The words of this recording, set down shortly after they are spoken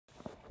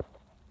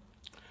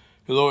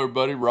Hello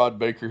everybody, Rod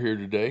Baker here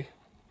today.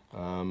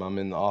 I'm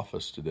in the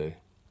office today.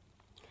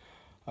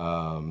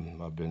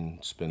 I've been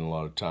spending a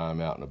lot of time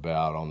out and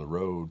about on the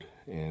road,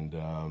 and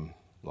a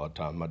lot of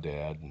time with my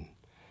dad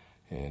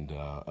and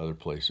other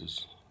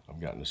places.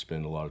 I've gotten to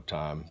spend a lot of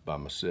time by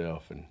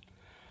myself, and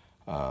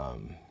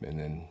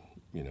then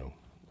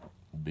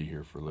be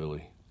here for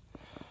Lily.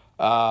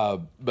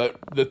 But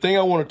the thing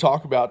I want to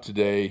talk about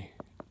today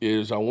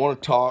is I want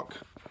to talk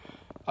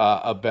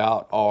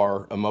about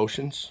our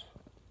emotions.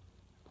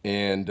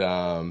 And,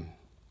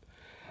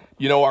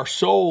 our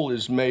soul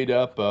is made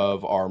up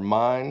of our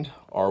mind,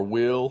 our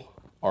will,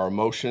 our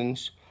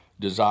emotions,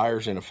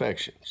 desires, and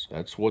affections.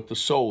 That's what the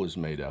soul is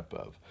made up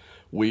of.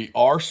 We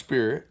are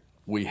spirit,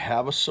 we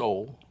have a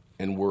soul,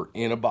 and we're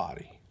in a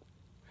body.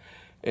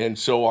 And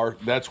so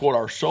that's what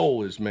our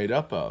soul is made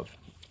up of.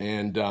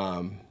 And,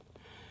 one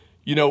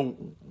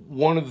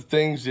of the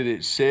things that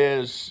it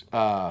says,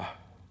 that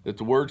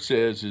the word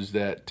says, is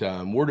that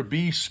we're to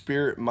be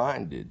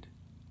spirit-minded.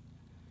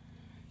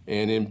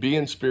 And in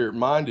being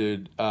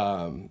spirit-minded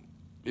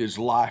is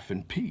life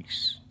and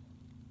peace.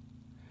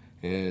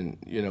 And,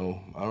 I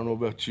don't know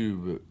about you,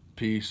 but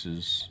peace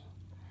is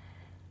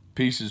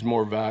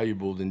more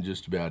valuable than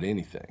just about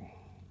anything.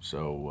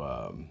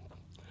 So,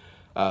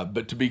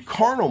 but to be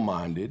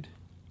carnal-minded,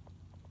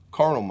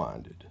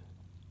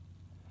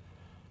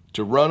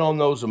 to run on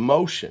those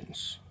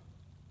emotions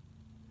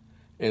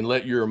and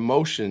let your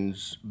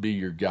emotions be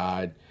your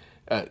guide,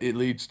 it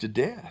leads to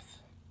death.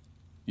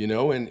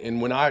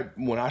 And when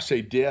I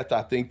say death,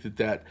 I think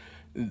that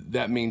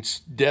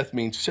means death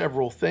means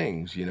several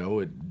things.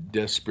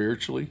 Death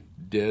spiritually,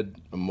 dead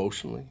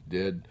emotionally,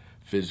 dead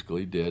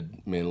physically,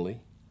 dead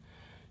mentally.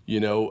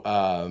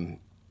 Can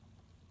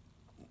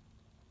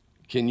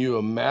you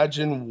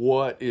imagine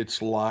what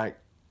it's like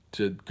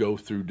to go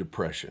through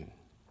depression?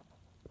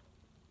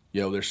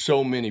 There's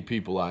so many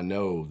people I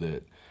know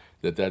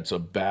that's a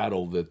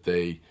battle that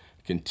they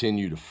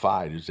continue to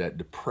fight, is that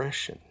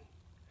depression.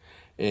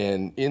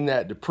 And in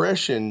that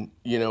depression,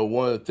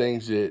 one of the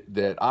things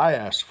that I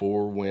ask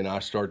for when I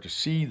start to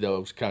see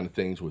those kind of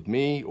things with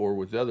me or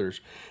with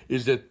others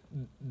is that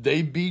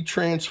they be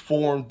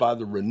transformed by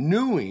the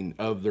renewing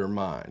of their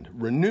mind,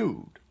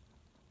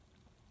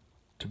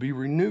 to be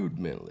renewed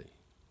mentally.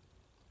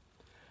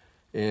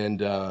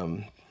 And,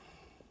 in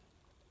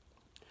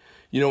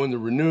the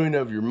renewing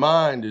of your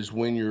mind is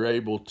when you're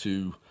able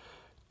to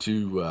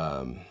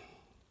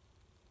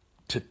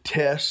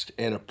test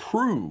and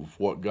approve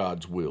what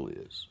God's will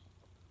is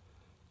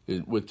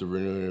with the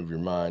renewing of your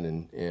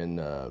mind. And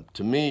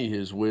to me,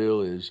 His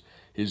will is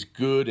His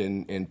good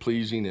and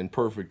pleasing and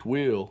perfect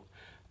will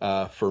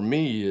for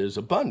me is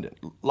abundant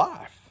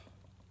life,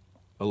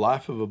 a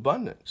life of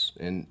abundance.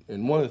 And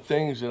one of the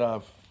things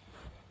that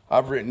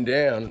I've written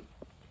down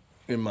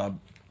in my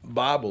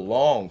Bible a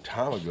long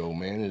time ago,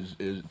 man, is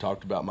it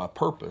talked about my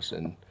purpose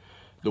and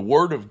the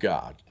Word of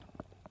God.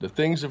 The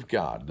things of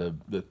God,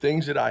 the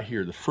things that I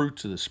hear, the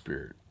fruits of the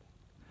Spirit,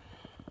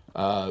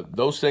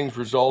 those things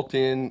result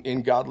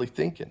in godly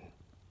thinking.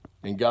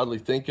 And godly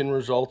thinking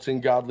results in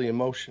godly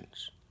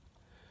emotions.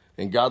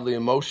 And godly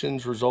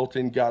emotions result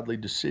in godly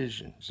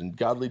decisions. And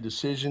godly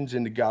decisions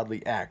into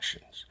godly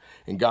actions.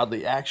 And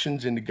godly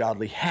actions into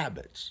godly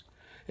habits.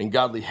 And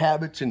godly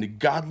habits into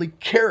godly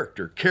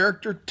character.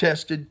 Character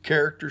tested,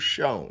 character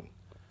shown.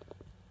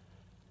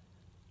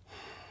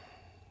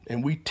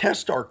 And we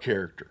test our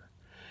character.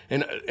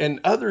 And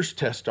others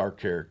test our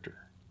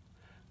character,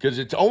 because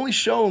it's only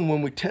shown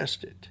when we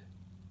test it.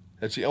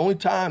 That's the only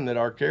time that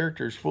our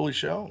character is fully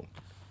shown.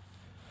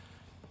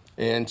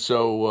 And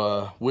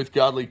so with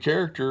godly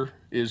character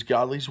is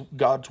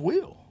God's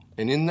will.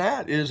 And in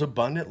that is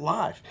abundant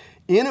life.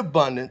 In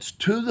abundance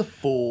to the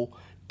full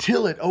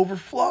till it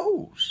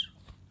overflows.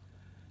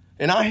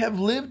 And I have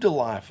lived a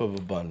life of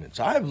abundance.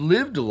 I have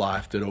lived a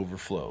life that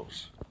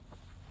overflows.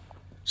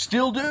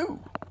 Still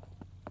do.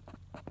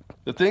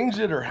 The things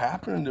that are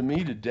happening to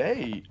me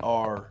today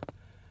are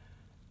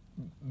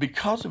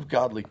because of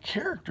godly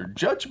character.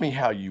 Judge me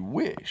how you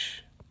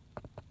wish.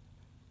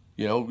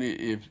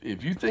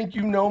 If you think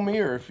you know me,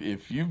 or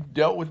if you've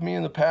dealt with me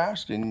in the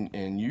past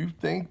and you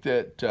think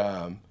that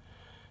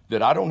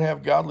I don't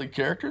have godly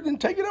character, then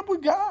take it up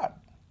with God.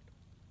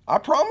 I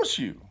promise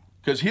you,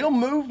 because He'll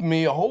move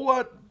me a whole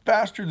lot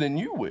faster than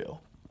you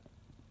will.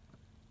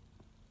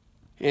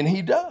 And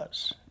He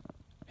does.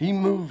 He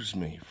moves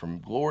me from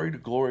glory to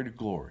glory to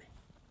glory.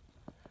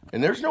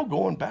 And there's no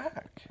going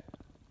back.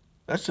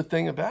 That's the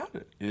thing about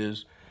it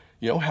is,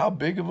 how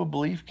big of a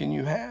belief can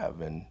you have?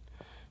 And,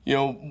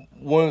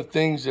 one of the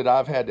things that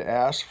I've had to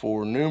ask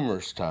for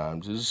numerous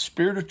times is a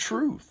spirit of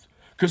truth,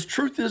 because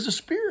truth is a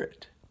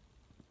spirit.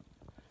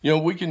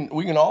 We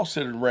can all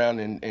sit around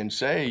and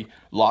say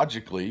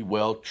logically,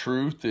 well,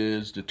 truth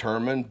is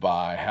determined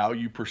by how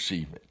you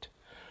perceive it.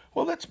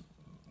 Well, that's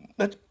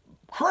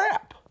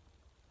crap.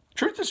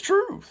 Truth is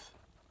truth.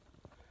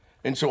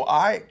 And so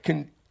I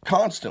can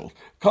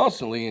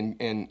constantly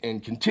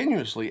and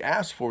continuously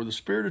ask for the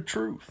spirit of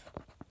truth.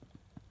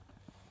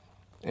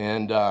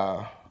 And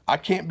I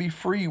can't be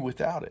free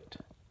without it.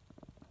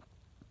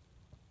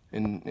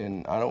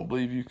 And I don't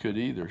believe you could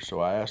either. So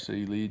I ask that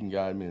He lead and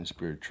guide me in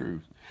spirit of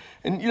truth.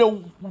 And, you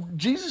know,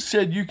 Jesus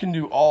said you can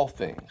do all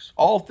things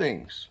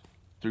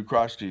through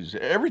Christ Jesus.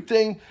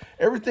 Everything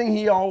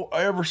He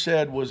ever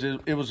said was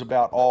it was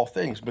about all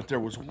things. But there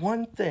was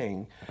one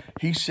thing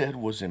He said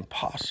was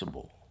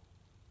impossible.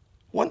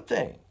 One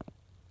thing.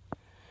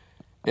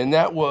 And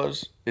that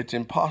was, it's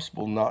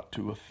impossible not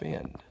to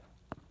offend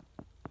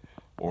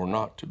or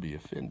not to be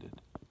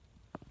offended.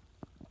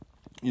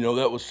 You know,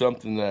 that was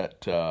something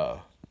that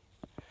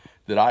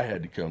I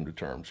had to come to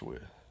terms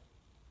with,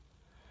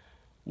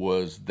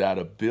 was that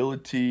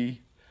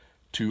ability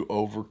to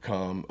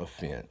overcome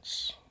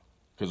offense.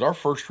 Because our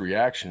first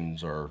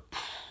reactions are,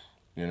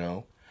 you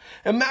know,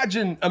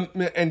 imagine,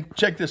 and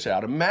check this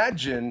out,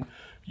 imagine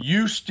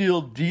you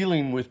still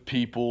dealing with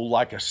people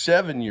like a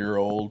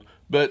 7-year-old,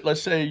 but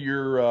let's say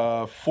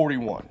you're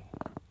 41.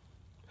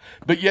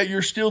 But yet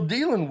you're still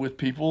dealing with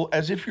people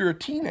as if you're a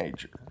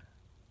teenager.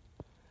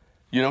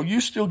 You know,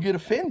 you still get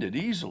offended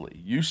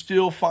easily. You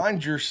still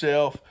find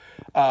yourself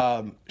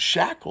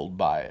shackled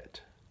by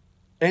it.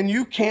 And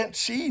you can't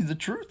see the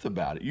truth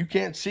about it. You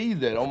can't see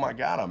that, oh my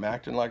God, I'm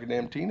acting like a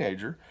damn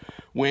teenager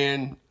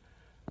when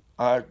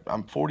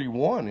I'm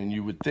 41, and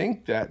you would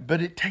think that,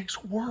 but it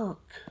takes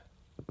work.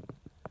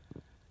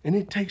 And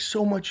it takes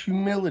so much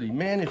humility.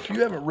 Man, if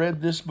you haven't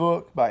read this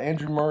book by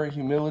Andrew Murray,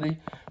 Humility,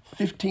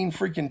 15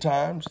 freaking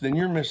times, then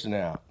you're missing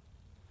out.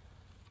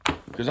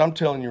 Because I'm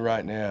telling you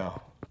right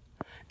now,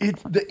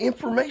 the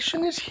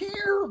information is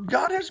here.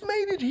 God has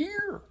made it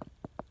here.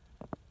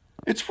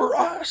 It's for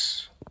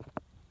us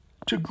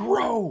to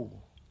grow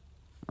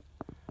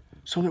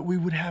so that we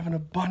would have an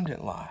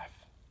abundant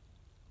life.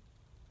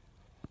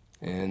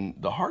 And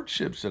the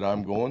hardships that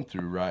I'm going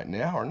through right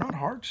now are not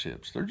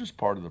hardships. They're just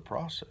part of the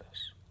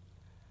process.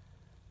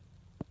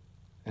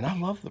 And I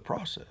love the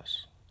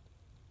process.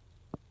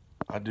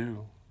 I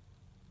do.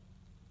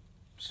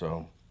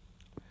 So,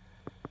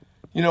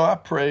 you know, I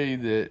pray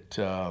that,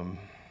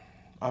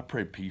 I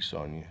pray peace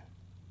on you.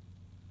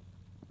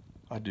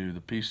 I do.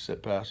 The peace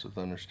that passeth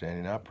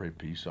understanding. I pray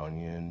peace on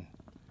you. And,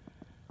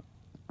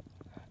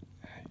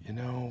 you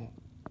know,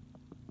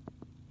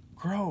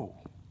 grow.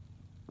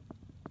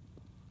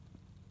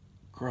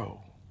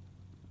 Grow.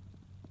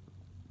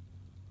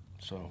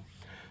 So,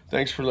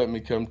 thanks for letting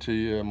me come to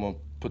you. I'm going to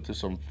put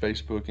this on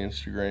Facebook,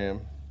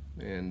 Instagram,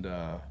 and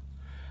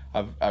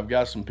I've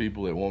got some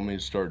people that want me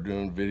to start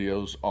doing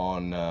videos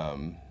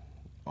on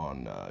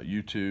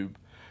YouTube,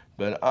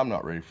 but I'm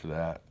not ready for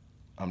that.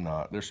 I'm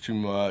not. There's too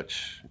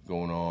much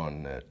going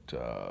on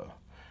that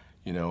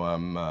you know,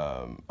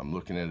 I'm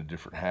looking at a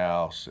different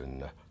house,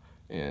 and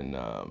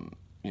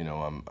you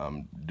know,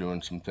 I'm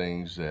doing some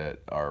things that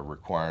are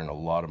requiring a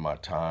lot of my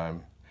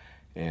time,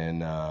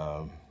 and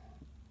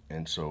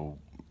so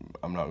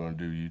I'm not going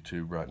to do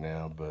YouTube right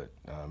now, but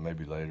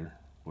maybe later.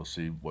 We'll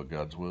see what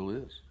God's will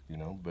is, you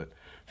know. But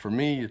for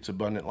me, it's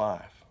abundant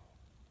life,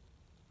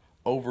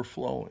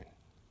 overflowing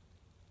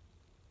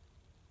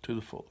to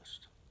the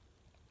fullest.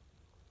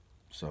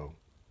 So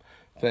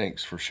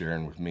thanks for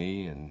sharing with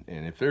me. And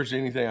if there's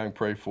anything I can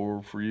pray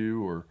for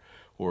you,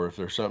 or if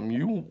there's something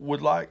you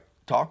would like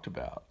talked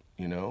about,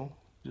 you know,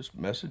 just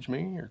message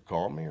me or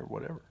call me or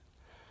whatever.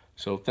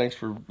 So thanks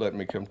for letting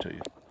me come to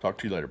you. Talk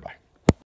to you later. Bye.